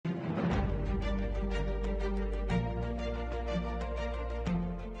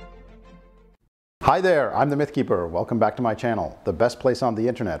Hi there, I'm the Mythkeeper. Welcome back to my channel, the best place on the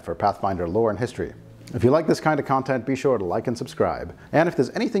internet for Pathfinder lore and history. If you like this kind of content, be sure to like and subscribe. And if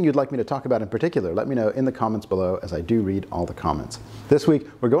there's anything you'd like me to talk about in particular, let me know in the comments below, as I do read all the comments. This week,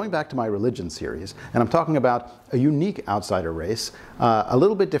 we're going back to my religion series, and I'm talking about a unique outsider race, a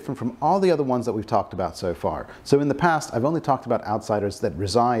little bit different from all the other ones that we've talked about so far. So in the past, I've only talked about outsiders that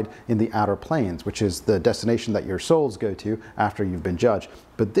reside in the outer planes, which is the destination that your souls go to after you've been judged.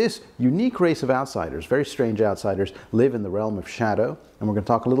 But this unique race of outsiders, very strange outsiders, live in the realm of shadow, and we're going to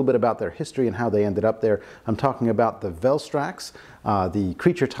talk a little bit about their history and how they ended up there. I'm talking about the Velstracs, the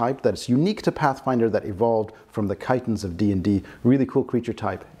creature type that's unique to Pathfinder that evolved from the Kytons of D&D. Really cool creature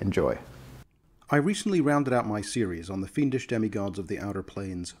type. Enjoy. I recently rounded out my series on the fiendish demigods of the outer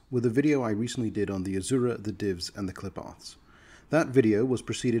planes with a video I recently did on the Azura, the Divs, and the Clipoths. That video was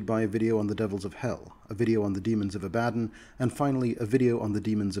preceded by a video on the Devils of Hell, a video on the Demons of Abaddon, and finally a video on the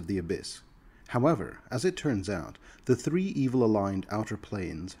Demons of the Abyss. However, as it turns out, the three evil-aligned outer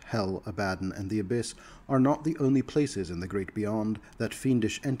planes, Hell, Abaddon, and the Abyss, are not the only places in the Great Beyond that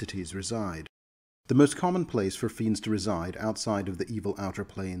fiendish entities reside. The most common place for fiends to reside outside of the evil outer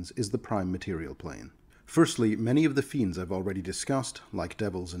planes is the prime material plane. Firstly, many of the fiends I've already discussed, like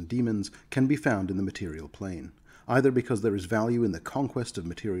devils and demons, can be found in the material plane, either because there is value in the conquest of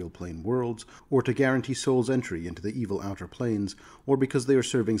material plane worlds, or to guarantee souls' entry into the evil outer planes, or because they are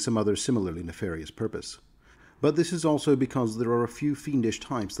serving some other similarly nefarious purpose. But this is also because there are a few fiendish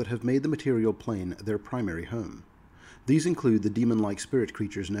types that have made the material plane their primary home. These include the demon-like spirit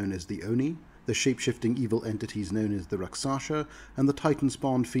creatures known as the Oni, the shape-shifting evil entities known as the Rakshasa, and the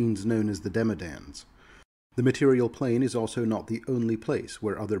Titan-spawned fiends known as the Demigods. The material plane is also not the only place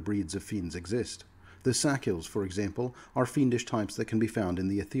where other breeds of fiends exist. The Sakils, for example, are fiendish types that can be found in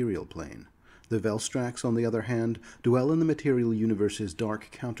the ethereal plane. The Velstracs, on the other hand, dwell in the material universe's dark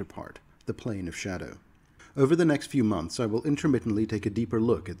counterpart, the plane of shadow. Over the next few months, I will intermittently take a deeper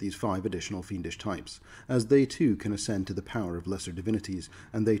look at these 5 additional fiendish types, as they too can ascend to the power of lesser divinities,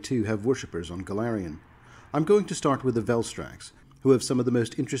 and they too have worshippers on Golarion. I'm going to start with the Velstracs, who have some of the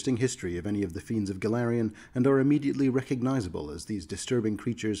most interesting history of any of the fiends of Golarion, and are immediately recognizable as these disturbing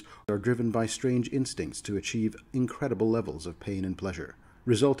creatures are driven by strange instincts to achieve incredible levels of pain and pleasure,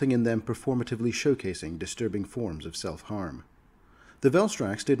 resulting in them performatively showcasing disturbing forms of self-harm. The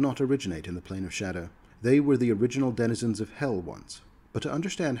Velstracs did not originate in the plane of shadow. They were the original denizens of Hell once, but to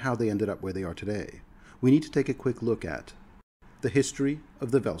understand how they ended up where they are today, we need to take a quick look at the history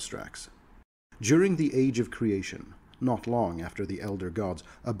of the Velstracs. During the Age of Creation, not long after the Elder Gods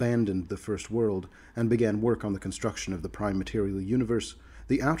abandoned the First World and began work on the construction of the prime material universe,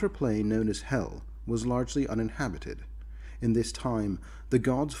 the outer plane known as Hell was largely uninhabited. In this time, the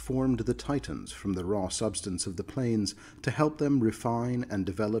gods formed the Titans from the raw substance of the planes to help them refine and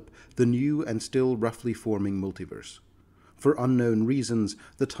develop the new and still roughly forming multiverse. For unknown reasons,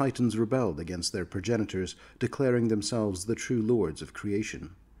 the Titans rebelled against their progenitors, declaring themselves the true lords of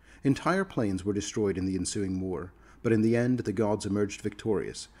creation. Entire planes were destroyed in the ensuing war, but in the end the gods emerged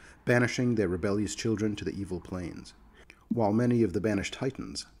victorious, banishing their rebellious children to the evil planes. While many of the banished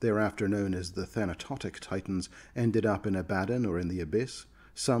Titans, thereafter known as the Thanatotic Titans, ended up in Abaddon or in the Abyss,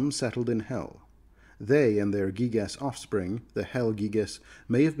 some settled in Hell. They and their Gigas offspring, the Hell Gigas,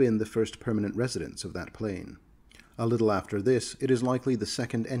 may have been the first permanent residents of that plane. A little after this, it is likely the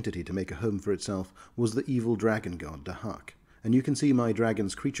second entity to make a home for itself was the evil dragon god Dahak, and you can see my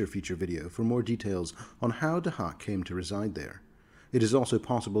Dragon's Creature feature video for more details on how Dahak came to reside there. It is also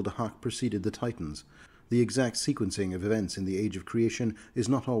possible Dahak preceded the Titans. The exact sequencing of events in the Age of Creation is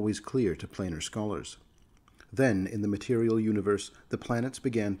not always clear to planar scholars. Then, in the material universe, the planets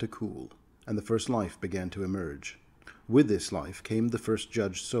began to cool, and the first life began to emerge. With this life came the first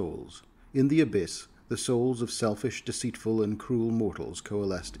judged souls. In the Abyss, the souls of selfish, deceitful, and cruel mortals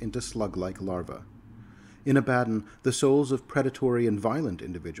coalesced into slug-like larvae. In Abaddon, the souls of predatory and violent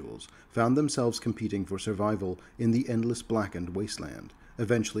individuals found themselves competing for survival in the endless blackened wasteland,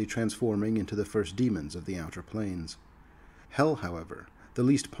 eventually transforming into the first demons of the outer planes. Hell, however, the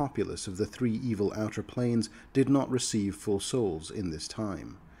least populous of the 3 evil outer planes, did not receive full souls in this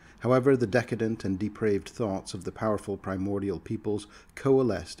time. However, the decadent and depraved thoughts of the powerful primordial peoples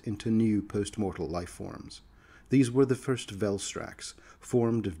coalesced into new post-mortal life forms. These were the first Velstracs,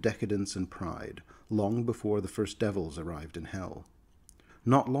 formed of decadence and pride, long before the first devils arrived in Hell.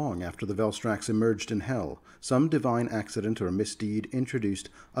 Not long after the Velstracs emerged in Hell, some divine accident or misdeed introduced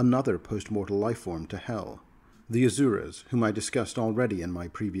another post-mortal life form to Hell, the Azuras, whom I discussed already in my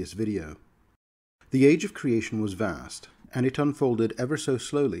previous video. The Age of Creation was vast, and it unfolded ever so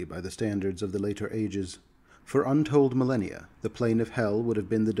slowly by the standards of the later ages. For untold millennia, the plane of hell would have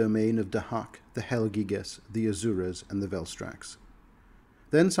been the domain of Dahak, the Helgigas, the Azuras, and the Velstracs.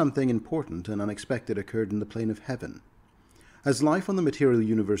 Then something important and unexpected occurred in the plane of heaven. As life on the material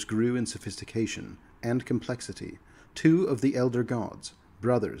universe grew in sophistication and complexity, two of the elder gods,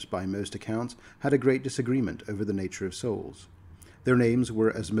 brothers by most accounts, had a great disagreement over the nature of souls. Their names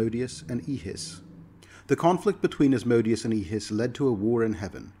were Asmodeus and Ehis. The conflict between Asmodeus and Ehis led to a war in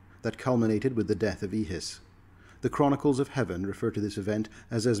heaven that culminated with the death of Ehis. The Chronicles of Heaven refer to this event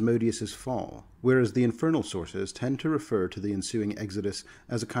as Asmodeus's fall, whereas the infernal sources tend to refer to the ensuing exodus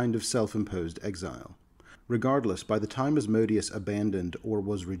as a kind of self-imposed exile. Regardless, by the time Asmodeus abandoned or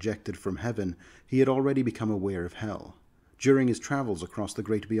was rejected from heaven, he had already become aware of hell. During his travels across the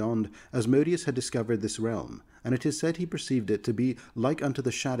great beyond, Asmodeus had discovered this realm, and it is said he perceived it to be like unto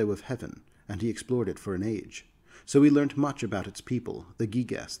the shadow of heaven, and he explored it for an age. So he learnt much about its people, the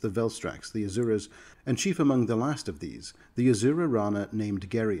Gigas, the Velstracs, the Azuras, and chief among the last of these, the Azura Rana named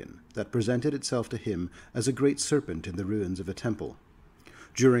Geryon, that presented itself to him as a great serpent in the ruins of a temple.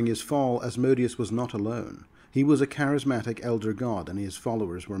 During his fall, Asmodeus was not alone. He was a charismatic elder god, and his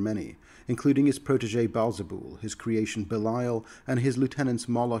followers were many, including his protege Baalzebul, his creation Belial, and his lieutenants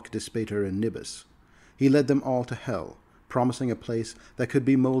Moloch, Dispater, and Nibus. He led them all to hell, promising a place that could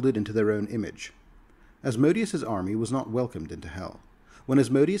be molded into their own image. Asmodeus's army was not welcomed into hell. When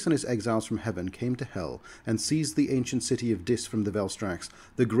Asmodeus and his exiles from heaven came to hell and seized the ancient city of Dis from the Velstracs,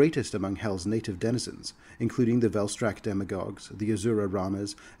 the greatest among hell's native denizens, including the Velstrac Demagogues, the Azura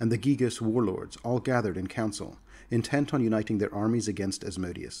Ranas, and the Gigas warlords, all gathered in council, intent on uniting their armies against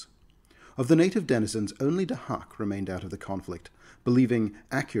Asmodeus. Of the native denizens, only Dahak remained out of the conflict, believing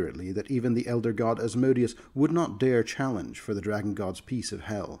accurately that even the elder god Asmodeus would not dare challenge for the dragon god's peace of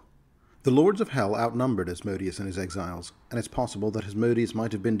hell. The lords of hell outnumbered Asmodeus and his exiles, and it's possible that Asmodeus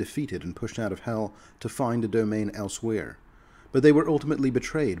might have been defeated and pushed out of hell to find a domain elsewhere, but they were ultimately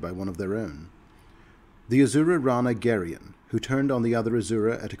betrayed by one of their own. The Azura Rana Geryon, who turned on the other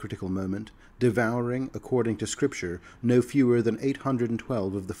Azura at a critical moment, devouring, according to scripture, no fewer than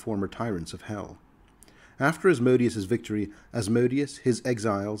 812 of the former tyrants of hell. After Asmodeus's victory, Asmodeus, his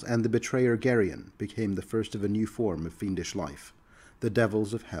exiles, and the betrayer Geryon became the first of a new form of fiendish life, the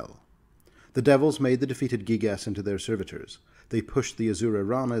devils of hell. The devils made the defeated Gigas into their servitors. They pushed the Azura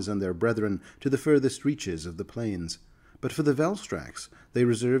Ranas and their brethren to the furthest reaches of the plains. But for the Velstracs, they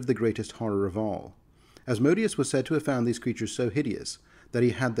reserved the greatest horror of all. Asmodeus was said to have found these creatures so hideous that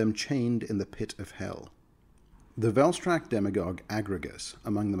he had them chained in the pit of hell. The Velstrac demagogue Arrogus,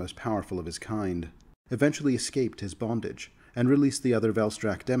 among the most powerful of his kind, eventually escaped his bondage and released the other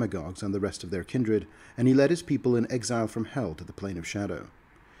Velstrac demagogues and the rest of their kindred, and he led his people in exile from hell to the plane of shadow.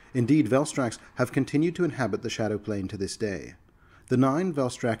 Indeed, Velstracs have continued to inhabit the shadow plane to this day. The 9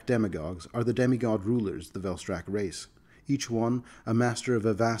 Velstrac demagogues are the demigod rulers of the Velstrac race, each one a master of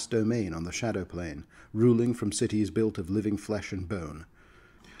a vast domain on the shadow plane, ruling from cities built of living flesh and bone.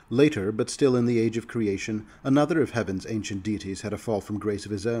 Later, but still in the age of creation, another of heaven's ancient deities had a fall from grace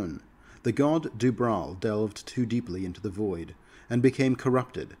of his own. The god Dubral delved too deeply into the void, and became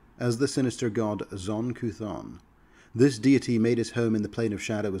corrupted, as the sinister god Zon-Kuthon. This deity made his home in the plane of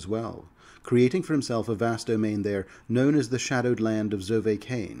shadow as well, creating for himself a vast domain there known as the shadowed land of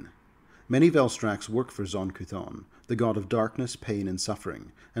Zove-Khaine. Many Velstracs work for Zon-Kuthon, the god of darkness, pain, and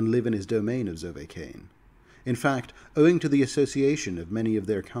suffering, and live in his domain of Zove-Khaine. In fact, owing to the association of many of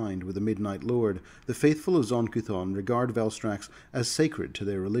their kind with the Midnight Lord, the faithful of Zon-Kuthon regard Velstracs as sacred to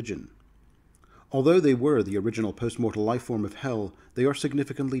their religion. Although they were the original post-mortal life form of hell, they are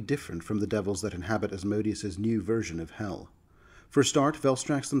significantly different from the devils that inhabit Asmodeus's new version of hell. For a start,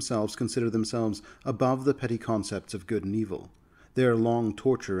 Velstracs themselves consider themselves above the petty concepts of good and evil. Their long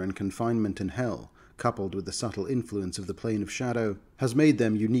torture and confinement in hell, coupled with the subtle influence of the plane of shadow, has made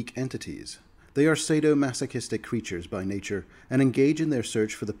them unique entities. They are sadomasochistic creatures by nature, and engage in their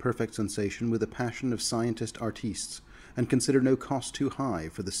search for the perfect sensation with the passion of scientist artistes, and consider no cost too high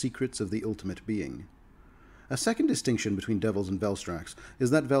for the secrets of the ultimate being. A second distinction between devils and Velstracs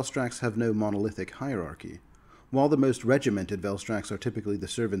is that Velstracs have no monolithic hierarchy. While the most regimented Velstracs are typically the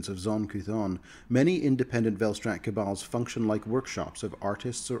servants of Zon-Kuthon, many independent Velstrac cabals function like workshops of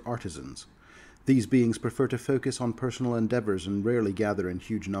artists or artisans. These beings prefer to focus on personal endeavors and rarely gather in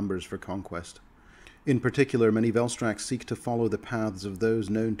huge numbers for conquest. In particular, many Velstracs seek to follow the paths of those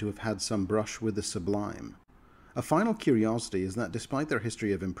known to have had some brush with the sublime. A final curiosity is that despite their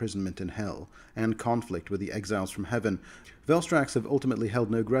history of imprisonment in hell and conflict with the exiles from heaven, Velstracs have ultimately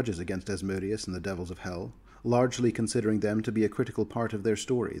held no grudges against Asmodeus and the devils of hell, largely considering them to be a critical part of their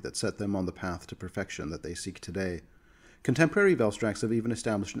story that set them on the path to perfection that they seek today. Contemporary Velstracs have even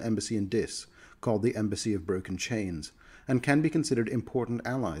established an embassy in Dis, called the Embassy of Broken Chains, and can be considered important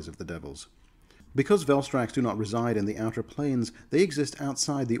allies of the Devils. Because Velstracs do not reside in the outer planes, they exist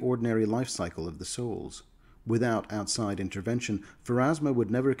outside the ordinary life cycle of the souls. Without outside intervention, Pharasma would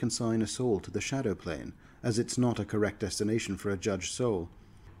never consign a soul to the Shadow Plane, as it's not a correct destination for a judged soul.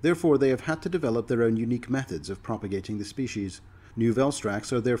 Therefore, they have had to develop their own unique methods of propagating the species. New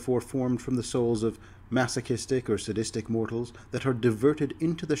Velstracs are therefore formed from the souls of masochistic or sadistic mortals that are diverted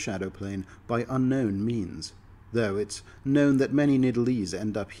into the Shadow Plane by unknown means, though it's known that many Nidalese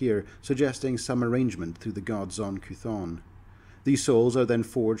end up here, suggesting some arrangement through the gods on Kyton. These souls are then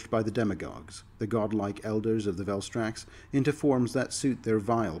forged by the demagogues, the godlike elders of the Velstracs, into forms that suit their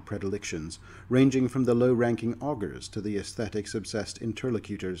vile predilections, ranging from the low-ranking augurs to the aesthetics-obsessed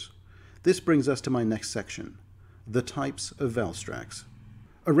interlocutors. This brings us to my next section, the types of Velstracs.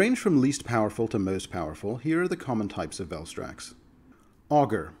 Arranged from least powerful to most powerful, here are the common types of Velstracs.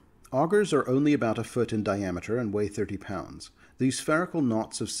 Augur. Augurs are only about a foot in diameter and weigh 30 pounds. These spherical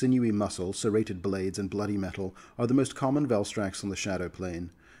knots of sinewy muscle, serrated blades, and bloody metal are the most common Velstracs on the Shadow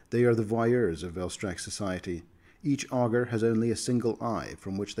Plane. They are the voyeurs of Velstrac society. Each augur has only a single eye,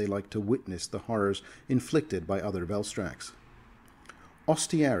 from which they like to witness the horrors inflicted by other Velstracs.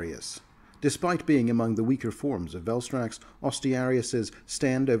 Ostiarius. Despite being among the weaker forms of Velstracs, Ostiariuses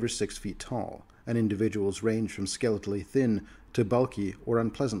stand over 6 feet tall, and individuals range from skeletally thin to bulky or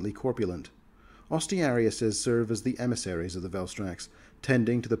unpleasantly corpulent. Ostiariuses serve as the emissaries of the Velstracs,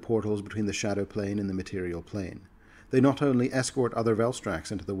 tending to the portals between the Shadow Plane and the material plane. They not only escort other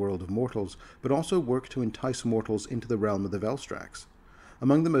Velstracs into the world of mortals, but also work to entice mortals into the realm of the Velstracs.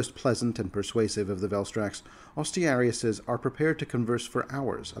 Among the most pleasant and persuasive of the Velstracs, Ostiariuses are prepared to converse for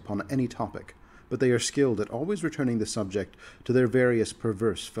hours upon any topic, but they are skilled at always returning the subject to their various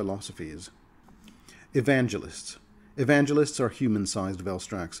perverse philosophies. Evangelists. Evangelists are human-sized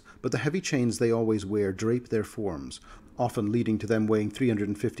Velstracs, but the heavy chains they always wear drape their forms, often leading to them weighing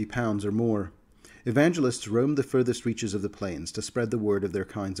 350 pounds or more. Evangelists roam the furthest reaches of the plains to spread the word of their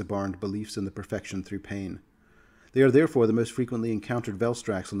kind's abhorrent beliefs in the perfection through pain. They are therefore the most frequently encountered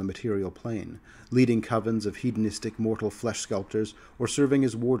Velstracs on the material plane, leading covens of hedonistic mortal flesh sculptors or serving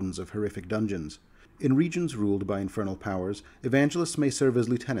as wardens of horrific dungeons. In regions ruled by infernal powers, evangelists may serve as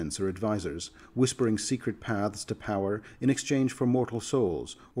lieutenants or advisors, whispering secret paths to power in exchange for mortal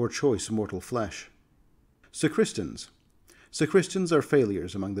souls or choice mortal flesh. Sacristans. Sacristans are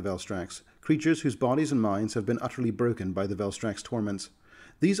failures among the Velstracs, creatures whose bodies and minds have been utterly broken by the Velstracs' torments.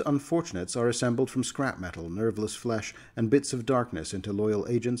 These unfortunates are assembled from scrap metal, nerveless flesh, and bits of darkness into loyal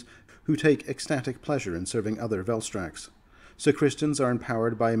agents who take ecstatic pleasure in serving other Velstracs. Sacristans are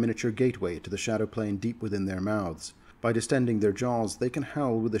empowered by a miniature gateway to the Shadow Plane deep within their mouths. By distending their jaws, they can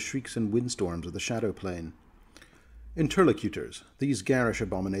howl with the shrieks and windstorms of the Shadow Plane. Interlocutors. These garish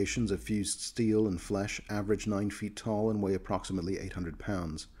abominations of fused steel and flesh average 9 feet tall and weigh approximately 800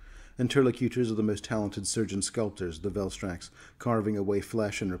 pounds. Interlocutors are the most talented surgeon-sculptors of the Velstracs, carving away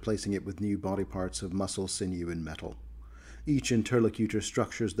flesh and replacing it with new body parts of muscle, sinew, and metal. Each interlocutor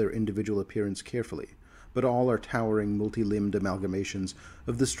structures their individual appearance carefully, but all are towering multi-limbed amalgamations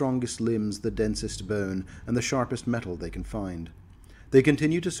of the strongest limbs, the densest bone, and the sharpest metal they can find. They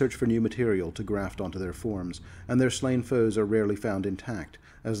continue to search for new material to graft onto their forms, and their slain foes are rarely found intact,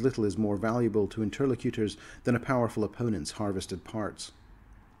 as little is more valuable to interlocutors than a powerful opponent's harvested parts.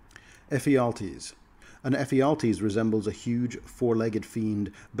 Ephialtes. An Ephialtes resembles a huge, four-legged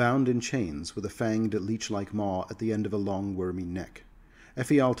fiend bound in chains with a fanged, leech-like maw at the end of a long, wormy neck.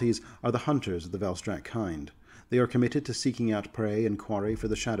 Ephialtes are the hunters of the Velstrac kind. They are committed to seeking out prey and quarry for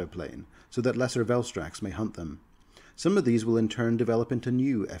the Shadow Plane, so that lesser Velstracs may hunt them. Some of these will in turn develop into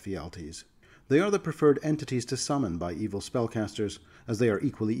new Ephialtes. They are the preferred entities to summon by evil spellcasters, as they are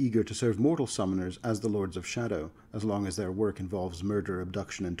equally eager to serve mortal summoners as the Lords of Shadow, as long as their work involves murder,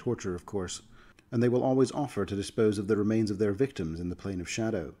 abduction, and torture, of course, and they will always offer to dispose of the remains of their victims in the Plane of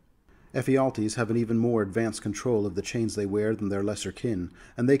Shadow. Ephialtes have an even more advanced control of the chains they wear than their lesser kin,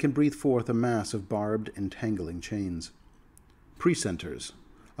 and they can breathe forth a mass of barbed, entangling chains. Precentors.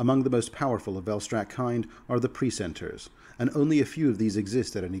 Among the most powerful of Velstrac kind are the Precentors, and only a few of these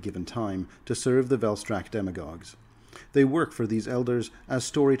exist at any given time to serve the Velstrac Demagogues. They work for these elders as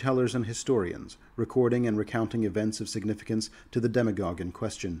storytellers and historians, recording and recounting events of significance to the demagogue in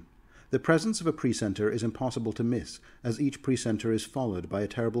question. The presence of a precentor is impossible to miss, as each precentor is followed by a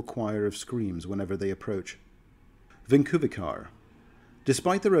terrible choir of screams whenever they approach. Vincuvicar.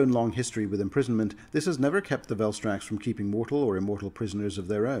 Despite their own long history with imprisonment, this has never kept the Velstracs from keeping mortal or immortal prisoners of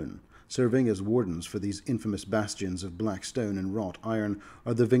their own. Serving as wardens for these infamous bastions of black stone and wrought iron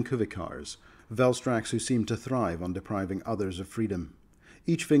are the Vincuvicars, Velstracs who seem to thrive on depriving others of freedom.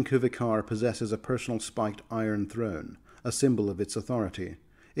 Each Vinkuvikar possesses a personal spiked iron throne, a symbol of its authority.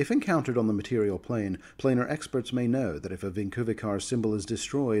 If encountered on the material plane, planar experts may know that if a Vinkuvikar's symbol is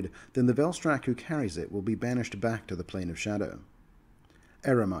destroyed, then the Velstrac who carries it will be banished back to the plane of shadow.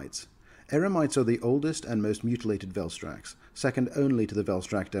 Eremites. Eremites are the oldest and most mutilated Velstracs, second only to the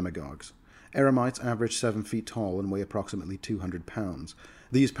Velstrac Demagogues. Eremites average 7 feet tall and weigh approximately 200 pounds.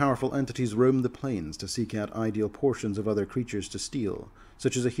 These powerful entities roam the plains to seek out ideal portions of other creatures to steal,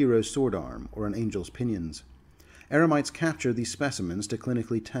 such as a hero's sword arm or an angel's pinions. Eremites capture these specimens to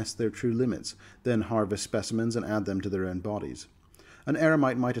clinically test their true limits, then harvest specimens and add them to their own bodies. An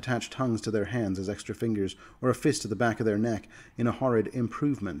Eremite might attach tongues to their hands as extra fingers, or a fist to the back of their neck in a horrid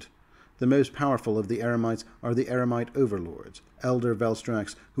improvement. The most powerful of the Eremites are the Eremite overlords, elder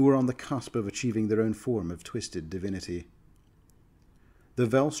Velstracs who are on the cusp of achieving their own form of twisted divinity. The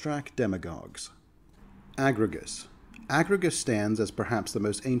Velstrac Demagogues. Arrogus. Arrogus stands as perhaps the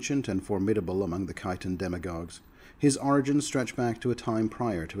most ancient and formidable among the Kyton demagogues. His origins stretch back to a time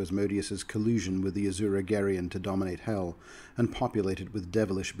prior to Asmodeus's collusion with the Azura Geryon to dominate Hell and populate it with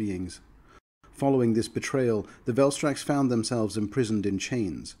devilish beings. Following this betrayal, the Velstracs found themselves imprisoned in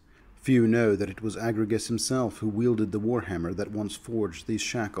chains. Few know that it was Arrogus himself who wielded the warhammer that once forged these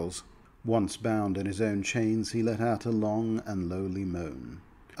shackles. Once bound in his own chains, he let out a long and lowly moan.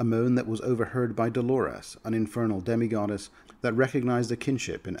 A moan that was overheard by Dolores, an infernal demigoddess that recognized a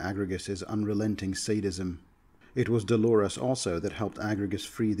kinship in Arrogus's unrelenting sadism. It was Dolores also that helped Arrogus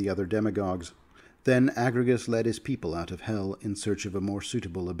free the other demagogues. Then Arrogus led his people out of Hell in search of a more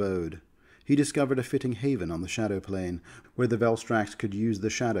suitable abode. He discovered a fitting haven on the shadow plane, where the Velstracs could use the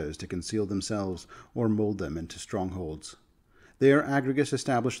shadows to conceal themselves or mold them into strongholds. There Arrogus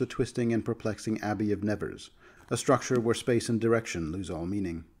established the twisting and perplexing Abbey of Nevers, a structure where space and direction lose all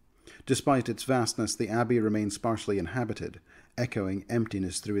meaning. Despite its vastness, the abbey remains sparsely inhabited, echoing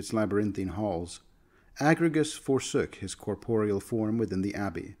emptiness through its labyrinthine halls. Arrogus forsook his corporeal form within the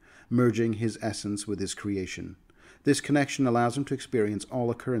abbey, merging his essence with his creation. This connection allows him to experience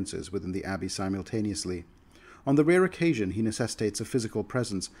all occurrences within the abbey simultaneously. On the rare occasion he necessitates a physical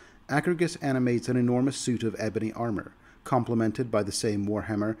presence, Arrogus animates an enormous suit of ebony armor, complemented by the same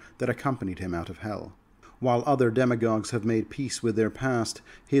warhammer that accompanied him out of Hell. While other demagogues have made peace with their past,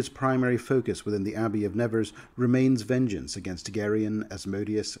 his primary focus within the Abbey of Nevers remains vengeance against Geryon,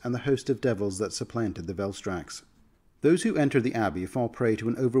 Asmodeus, and the host of devils that supplanted the Velstracs. Those who enter the Abbey fall prey to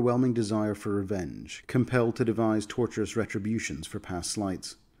an overwhelming desire for revenge, compelled to devise torturous retributions for past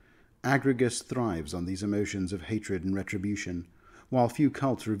slights. Arrogus thrives on these emotions of hatred and retribution. While few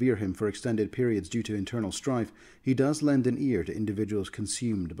cults revere him for extended periods due to internal strife, he does lend an ear to individuals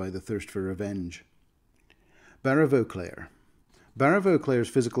consumed by the thirst for revenge. Barravoclair. Barravoclair's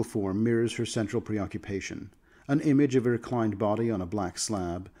physical form mirrors her central preoccupation, an image of a reclined body on a black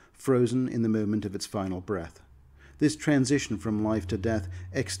slab, frozen in the moment of its final breath. This transition from life to death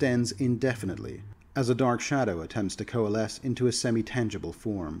extends indefinitely, as a dark shadow attempts to coalesce into a semi-tangible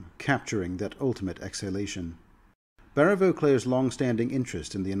form, capturing that ultimate exhalation. Barravoclair's long-standing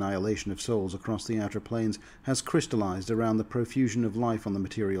interest in the annihilation of souls across the outer planes has crystallized around the profusion of life on the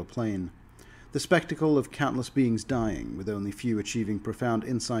material plane. The spectacle of countless beings dying, with only few achieving profound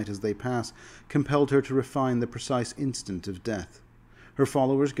insight as they pass, compelled her to refine the precise instant of death. Her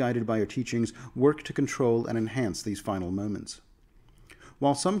followers, guided by her teachings, work to control and enhance these final moments.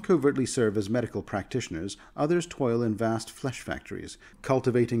 While some covertly serve as medical practitioners, others toil in vast flesh factories,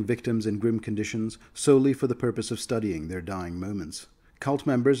 cultivating victims in grim conditions solely for the purpose of studying their dying moments. Cult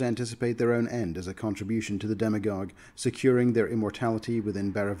members anticipate their own end as a contribution to the demagogue, securing their immortality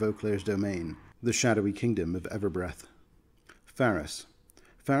within Barravoclair's domain, the shadowy kingdom of Everbreath. Fharaas.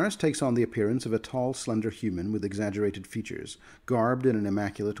 Fharaas takes on the appearance of a tall, slender human with exaggerated features, garbed in an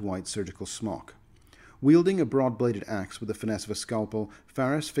immaculate white surgical smock. Wielding a broad-bladed axe with the finesse of a scalpel,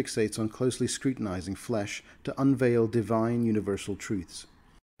 Fharaas fixates on closely scrutinizing flesh to unveil divine universal truths.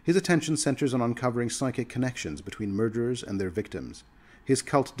 His attention centers on uncovering psychic connections between murderers and their victims. His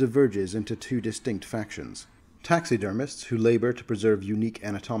cult diverges into two distinct factions: taxidermists who labor to preserve unique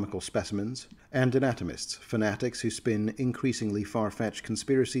anatomical specimens, and anatomists, fanatics who spin increasingly far-fetched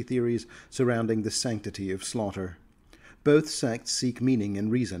conspiracy theories surrounding the sanctity of slaughter. Both sects seek meaning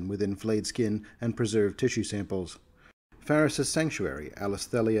and reason within flayed skin and preserved tissue samples. Pharaas' sanctuary,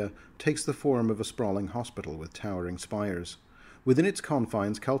 Alisthelia, takes the form of a sprawling hospital with towering spires. Within its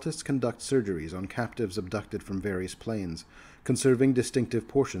confines, cultists conduct surgeries on captives abducted from various planes, conserving distinctive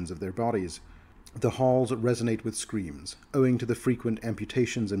portions of their bodies. The halls resonate with screams, owing to the frequent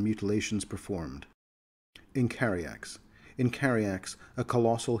amputations and mutilations performed. Inkariax. Inkariax, a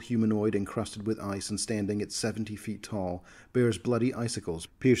colossal humanoid encrusted with ice and standing at 70 feet tall, bears bloody icicles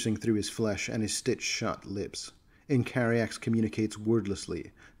piercing through his flesh and his stitched-shut lips. Inkariax communicates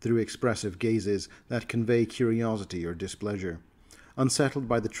wordlessly, through expressive gazes that convey curiosity or displeasure. Unsettled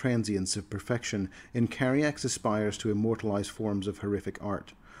by the transience of perfection, Inkariax aspires to immortalize forms of horrific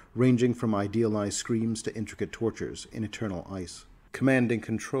art, ranging from idealized screams to intricate tortures in eternal ice. Commanding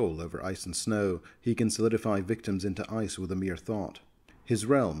control over ice and snow, he can solidify victims into ice with a mere thought. His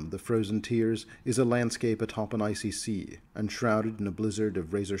realm, the Frozen Tears, is a landscape atop an icy sea, enshrouded in a blizzard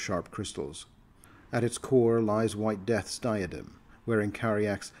of razor-sharp crystals. At its core lies White Death's diadem, where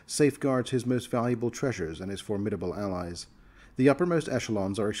Inkariax safeguards his most valuable treasures and his formidable allies. The uppermost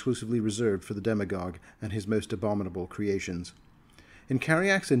echelons are exclusively reserved for the demagogue and his most abominable creations.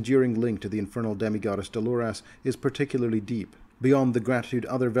 Inkariax's enduring link to the infernal demigoddess Dolores is particularly deep, beyond the gratitude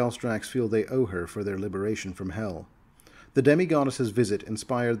other Velstracs feel they owe her for their liberation from hell. The demigoddess's visit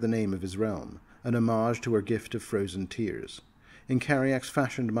inspired the name of his realm, an homage to her gift of frozen tears. Inkariax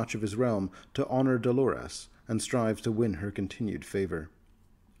fashioned much of his realm to honor Dolores, and strives to win her continued favor.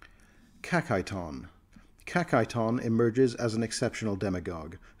 Kaikyton. Kaikyton emerges as an exceptional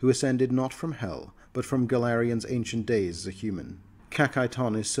demagogue, who ascended not from hell, but from Galarian's ancient days as a human.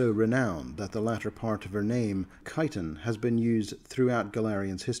 Kaikyton is so renowned that the latter part of her name, Kyton, has been used throughout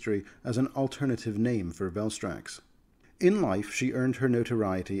Galarian's history as an alternative name for Velstracs. In life, she earned her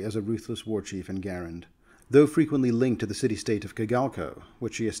notoriety as a ruthless warchief in Garand. Though frequently linked to the city-state of Kagalko,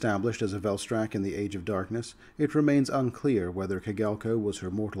 which she established as a Velstrac in the Age of Darkness, it remains unclear whether Kagalko was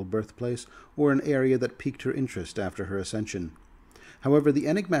her mortal birthplace or an area that piqued her interest after her ascension. However, the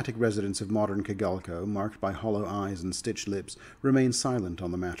enigmatic residents of modern Kagalko, marked by hollow eyes and stitched lips, remain silent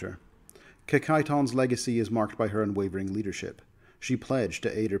on the matter. Kaikyton's legacy is marked by her unwavering leadership. She pledged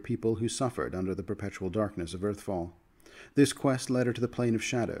to aid her people who suffered under the perpetual darkness of Earthfall. This quest led her to the Plane of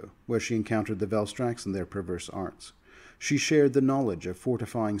Shadow, where she encountered the Velstracs and their perverse arts. She shared the knowledge of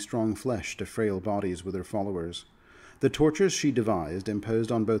fortifying strong flesh to frail bodies with her followers. The tortures she devised,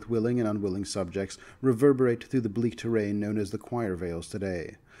 imposed on both willing and unwilling subjects, reverberate through the bleak terrain known as the Choir Vales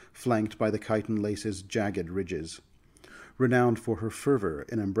today, flanked by the Kyton Lace's jagged ridges. Renowned for her fervor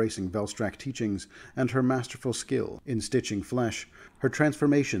in embracing Velstrac teachings and her masterful skill in stitching flesh, her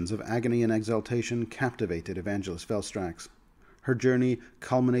transformations of agony and exaltation captivated Evangelist Velstracs. Her journey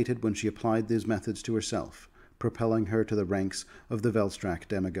culminated when she applied these methods to herself, propelling her to the ranks of the Velstrac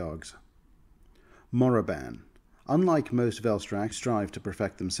Demagogues. Morrobahn. Unlike most Velstracs strive to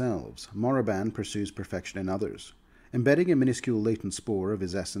perfect themselves, Morrobahn pursues perfection in others. Embedding a minuscule latent spore of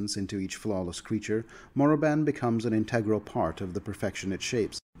his essence into each flawless creature, Morrobahn becomes an integral part of the perfection it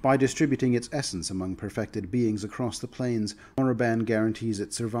shapes. By distributing its essence among perfected beings across the planes, Morrobahn guarantees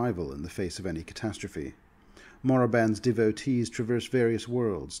its survival in the face of any catastrophe. Morrobahn's devotees traverse various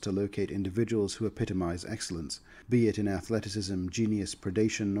worlds to locate individuals who epitomize excellence, be it in athleticism, genius,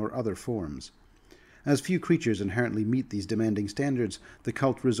 predation, or other forms. As few creatures inherently meet these demanding standards, the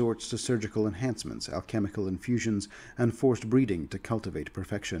cult resorts to surgical enhancements, alchemical infusions, and forced breeding to cultivate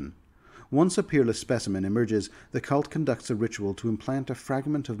perfection. Once a peerless specimen emerges, the cult conducts a ritual to implant a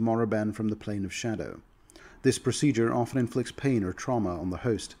fragment of Morrobahn from the Plane of Shadow. This procedure often inflicts pain or trauma on the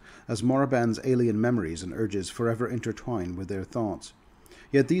host, as Morrobahn's alien memories and urges forever intertwine with their thoughts.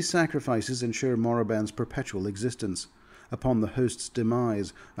 Yet these sacrifices ensure Morrobahn's perpetual existence. Upon the host's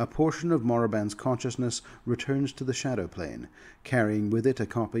demise, a portion of Morrobahn's consciousness returns to the Shadow Plane, carrying with it a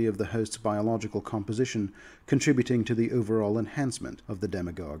copy of the host's biological composition, contributing to the overall enhancement of the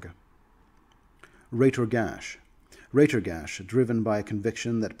demagogue. Raetorgash. Raetorgash, driven by a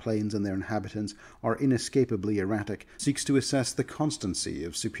conviction that planes and their inhabitants are inescapably erratic, seeks to assess the constancy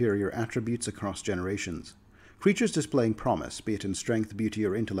of superior attributes across generations. Creatures displaying promise, be it in strength, beauty,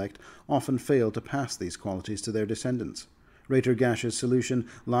 or intellect, often fail to pass these qualities to their descendants. Raetorgash's solution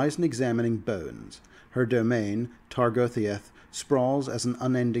lies in examining bones. Her domain, Targothieth, sprawls as an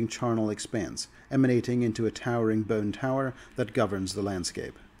unending charnel expanse, emanating into a towering bone tower that governs the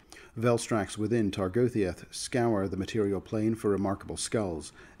landscape. Velstracs within Targothieth scour the material plane for remarkable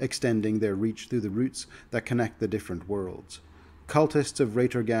skulls, extending their reach through the roots that connect the different worlds. Cultists of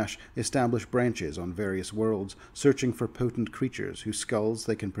Raetorgash establish branches on various worlds, searching for potent creatures whose skulls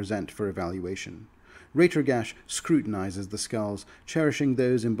they can present for evaluation. Raetorgash scrutinizes the skulls, cherishing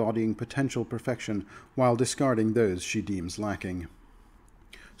those embodying potential perfection, while discarding those she deems lacking.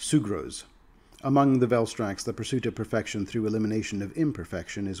 Sugroz. Among the Velstracs, the pursuit of perfection through elimination of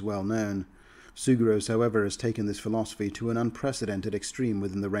imperfection is well known. Sugroz, however, has taken this philosophy to an unprecedented extreme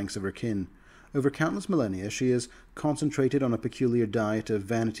within the ranks of her kin. Over countless millennia, she has concentrated on a peculiar diet of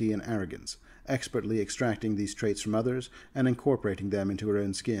vanity and arrogance, expertly extracting these traits from others and incorporating them into her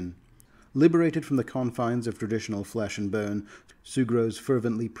own skin. Liberated from the confines of traditional flesh and bone, Sugroz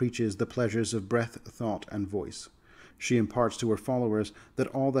fervently preaches the pleasures of breath, thought, and voice. She imparts to her followers that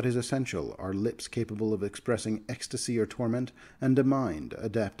all that is essential are lips capable of expressing ecstasy or torment, and a mind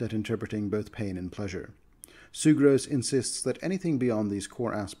adept at interpreting both pain and pleasure. Sugroz insists that anything beyond these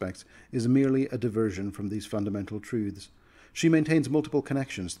core aspects is merely a diversion from these fundamental truths. She maintains multiple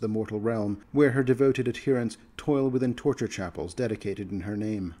connections to the mortal realm, where her devoted adherents toil within torture chapels dedicated in her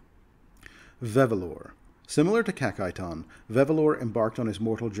name. Vevelor. Similar to Kaikyton, Vevelor embarked on his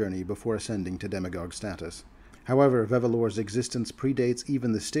mortal journey before ascending to demagogue status. However, Vevelor's existence predates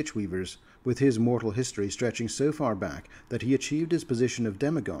even the Stitchweavers, with his mortal history stretching so far back that he achieved his position of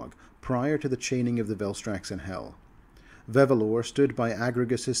demagogue prior to the chaining of the Velstracs in Hell. Vevelor stood by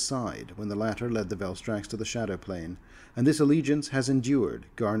Arrogus' side when the latter led the Velstracs to the Shadow Plane, and this allegiance has endured,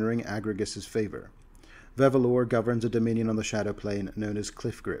 garnering Arrogus' favor. Vevelor governs a dominion on the Shadow Plane known as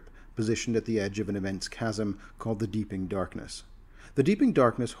Cliffgrip, positioned at the edge of an immense chasm called the Deeping Darkness. The Deeping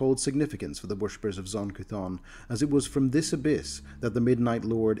Darkness holds significance for the worshippers of Zon-Kuthon, as it was from this abyss that the Midnight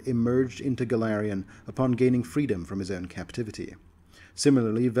Lord emerged into Golarion upon gaining freedom from his own captivity.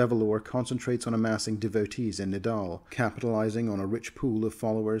 Similarly, Vevelor concentrates on amassing devotees in Nidal, capitalizing on a rich pool of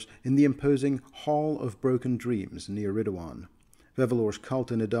followers in the imposing Hall of Broken Dreams near Ridouan. Vevelor's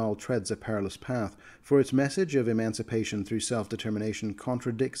cult in Nidal treads a perilous path, for its message of emancipation through self-determination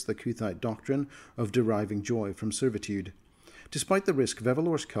contradicts the Kuthite doctrine of deriving joy from servitude. Despite the risk,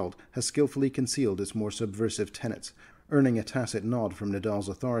 Vevelor's cult has skillfully concealed its more subversive tenets, earning a tacit nod from Nidal's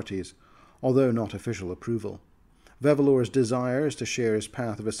authorities, although not official approval. Vevelor's desire is to share his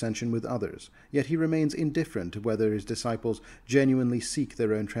path of ascension with others, yet he remains indifferent to whether his disciples genuinely seek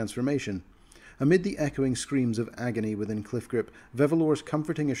their own transformation. Amid the echoing screams of agony within Cliffgrip, Vevelor's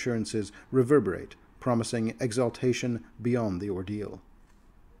comforting assurances reverberate, promising exaltation beyond the ordeal.